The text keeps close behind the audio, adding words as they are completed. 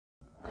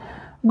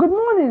Good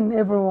morning,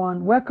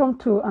 everyone. Welcome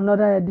to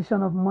another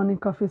edition of Morning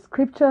Coffee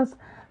Scriptures.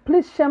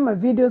 Please share my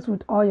videos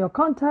with all your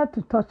contact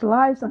to touch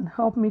lives and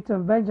help me to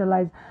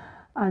evangelize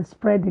and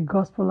spread the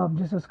gospel of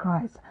Jesus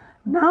Christ.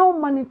 Now,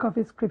 Morning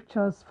Coffee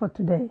Scriptures for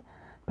today.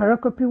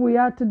 Pericope we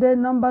are today,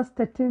 Numbers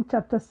 13,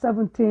 chapter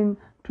 17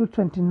 to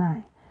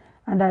 29.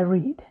 And I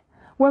read,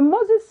 When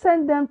Moses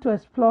sent them to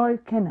explore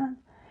Canaan,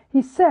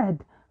 he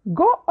said,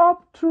 Go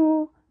up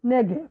through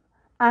Negev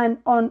and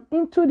on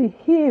into the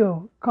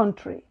hill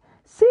country.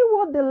 See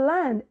what the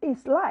land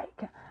is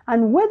like,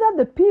 and whether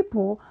the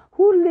people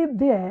who live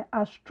there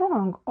are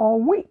strong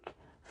or weak,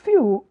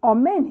 few or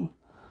many.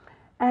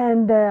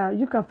 And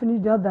you can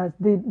finish the others.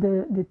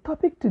 The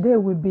topic today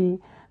will be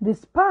the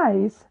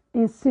spies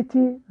in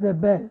city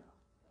rebel.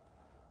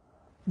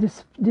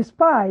 The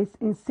spies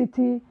in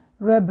city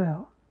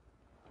rebel.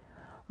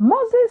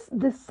 Moses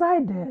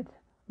decided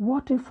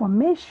what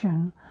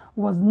information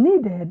was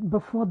needed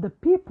before the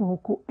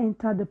people could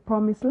enter the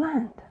promised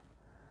land.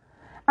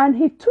 And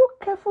he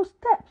took careful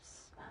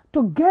steps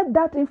to get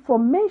that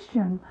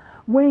information.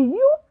 When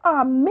you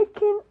are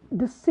making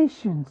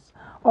decisions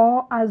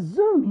or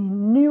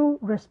assuming new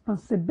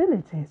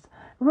responsibilities,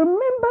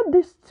 remember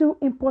these two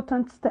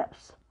important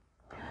steps.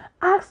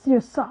 Ask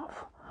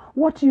yourself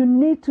what you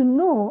need to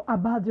know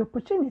about the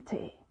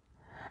opportunity,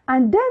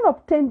 and then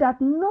obtain that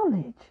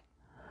knowledge.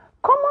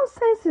 Common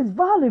sense is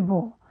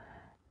valuable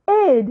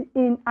aid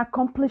in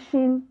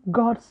accomplishing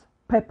God's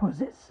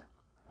purposes.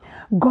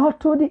 God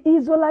told the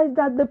Israelites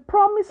that the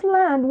promised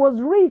land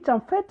was rich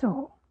and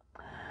fertile.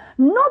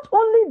 Not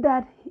only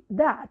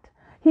that,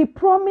 he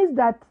promised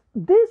that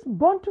this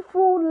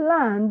bountiful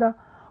land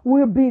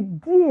will be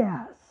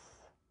theirs.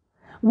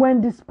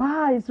 When the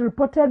spies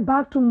reported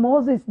back to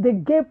Moses, they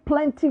gave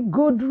plenty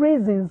good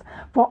reasons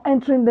for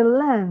entering the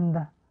land.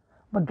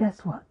 But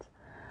guess what?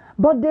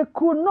 But they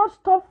could not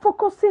stop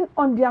focusing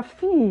on their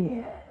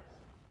fears.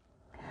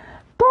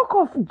 Talk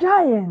of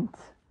giants,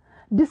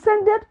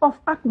 descended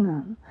of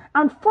Acnan,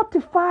 and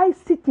fortified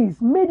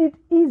cities made it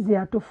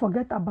easier to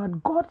forget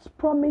about God's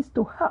promise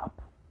to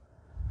help.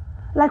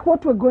 Like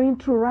what we're going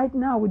through right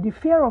now with the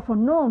fear of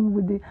unknown,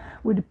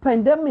 with the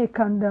pandemic,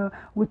 and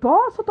with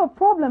all sorts of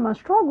problems and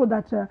struggle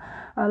that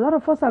a lot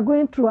of us are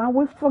going through, and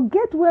we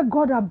forget where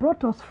God has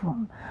brought us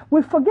from.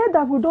 We forget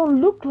that we don't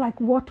look like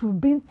what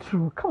we've been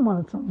through. Come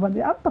on,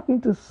 somebody. I'm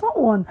talking to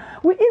someone.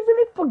 We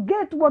easily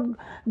forget what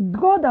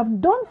God has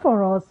done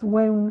for us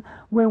when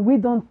we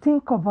don't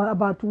think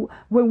about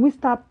when we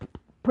start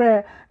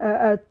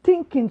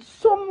thinking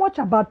so much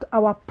about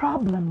our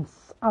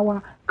problems,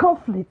 our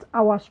conflict,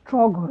 our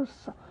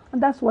struggles.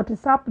 And that's what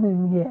is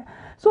happening here.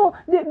 So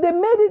they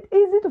made it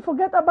easy to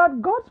forget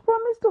about God's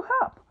promise to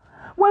help.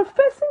 When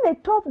facing a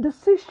tough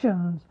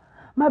decision,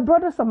 my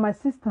brothers and my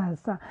sisters,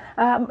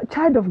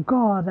 child of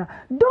God,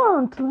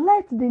 don't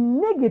let the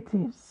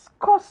negatives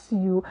cause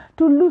you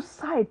to lose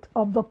sight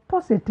of the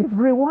positive.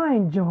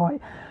 Rewind joy.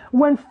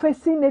 When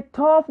facing a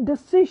tough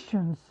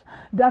decisions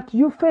that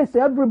you face,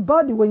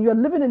 everybody, when you're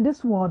living in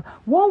this world,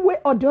 one way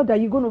or the other,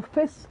 you're going to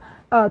face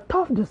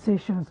tough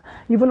decisions.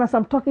 Even as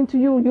I'm talking to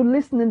you, you're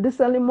listening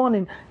this early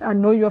morning. I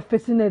know you're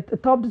facing a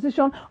tough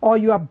decision, or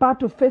you're about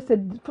to face a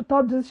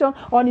tough decision,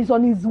 or it's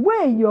on his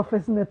way you're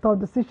facing a tough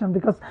decision.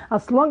 Because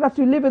as long as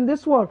you live in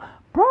this world,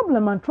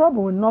 problem and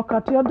trouble will knock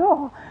at your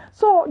door.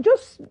 So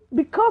just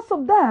because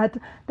of that,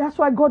 that's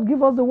why God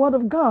give us the word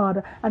of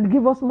God and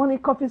give us Morning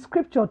Coffee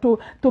Scripture to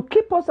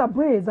keep us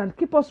abreast and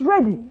keep us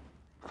ready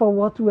for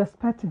what we're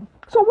expecting.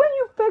 So when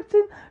you're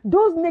facing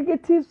those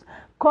negatives,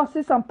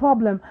 causes and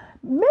problems,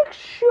 make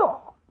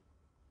sure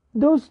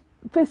those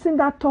facing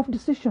that tough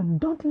decision,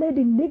 don't let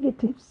the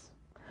negatives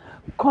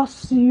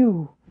cause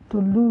you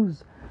to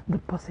lose the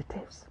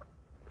positives.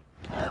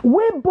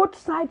 Weigh both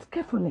sides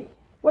carefully.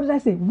 What did I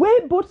say?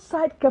 Weigh both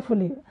sides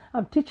carefully.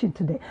 I'm teaching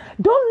today.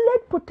 Don't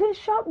let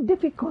potential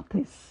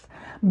difficulties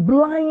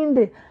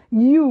blind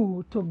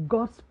you to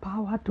God's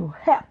power to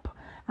help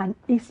and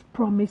His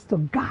promise to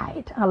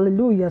guide.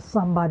 Hallelujah,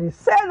 somebody.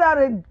 Say that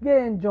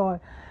again, Joy.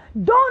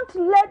 Don't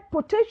let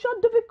potential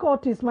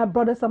difficulties, my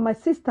brothers and my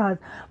sisters,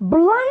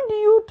 blind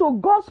you to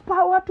God's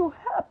power to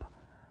help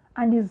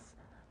and His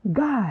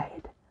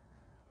guide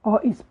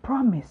or His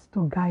promise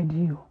to guide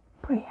you.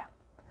 Prayer.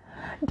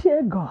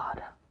 Dear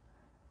God,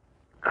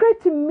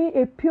 create in me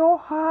a pure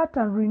heart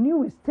and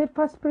renew a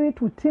steadfast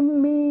spirit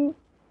within me.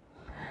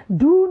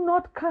 Do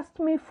not cast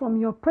me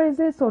from your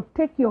presence or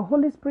take your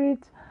Holy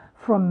Spirit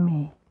from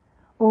me.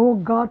 Oh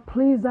God,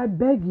 please, I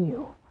beg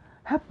you,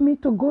 help me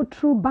to go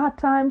through bad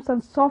times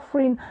and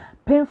suffering,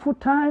 painful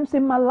times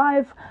in my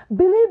life.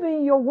 Believe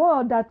in your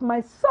word that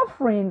my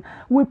suffering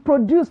will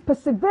produce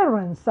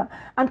perseverance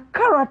and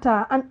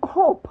character and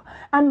hope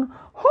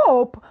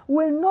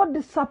will not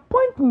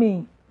disappoint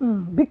me.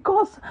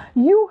 Because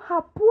you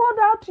have poured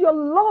out your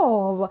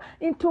love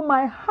into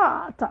my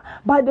heart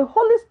by the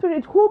Holy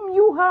Spirit whom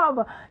you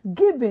have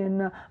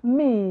given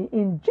me.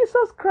 In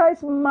Jesus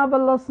Christ's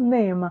marvelous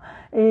name,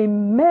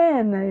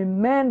 amen,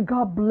 amen.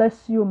 God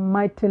bless you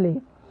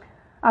mightily.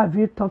 Have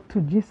you talked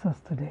to Jesus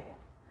today?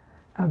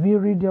 Have you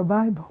read your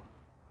Bible?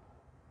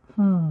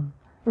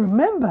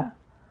 Remember,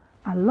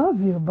 I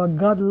love you, but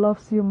God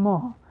loves you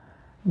more.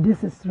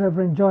 This is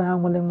Reverend Joy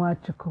Anwuli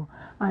Nwachukwu,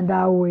 and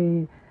I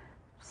will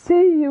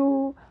see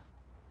you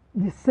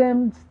the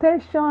same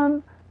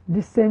station,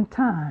 the same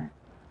time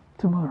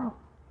tomorrow.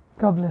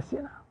 God bless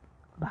you now.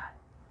 Bye.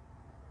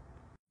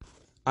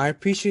 I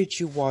appreciate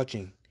you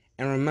watching,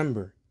 and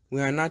remember,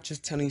 we are not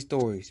just telling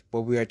stories,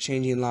 but we are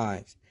changing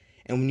lives.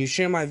 And when you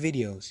share my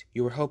videos,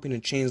 you are helping to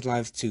change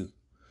lives too.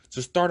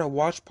 So start a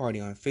watch party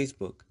on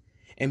Facebook.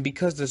 And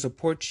because the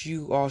support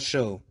you all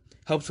show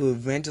helps to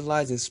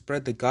evangelize and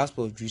spread the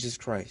gospel of Jesus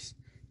Christ.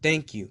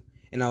 Thank you,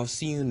 and I'll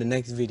see you in the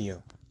next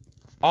video.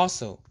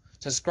 Also,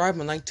 subscribe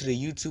and like to the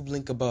YouTube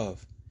link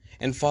above,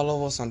 and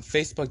follow us on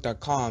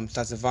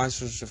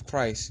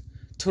Facebook.com/DivineSourceOfChrist,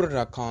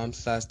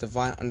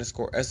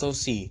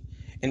 Twitter.com/Divine_SOC,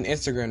 and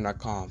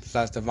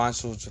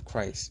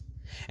Instagram.com/DivineSourceOfChrist.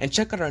 And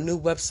check out our new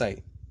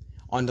website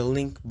on the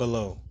link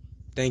below.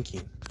 Thank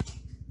you.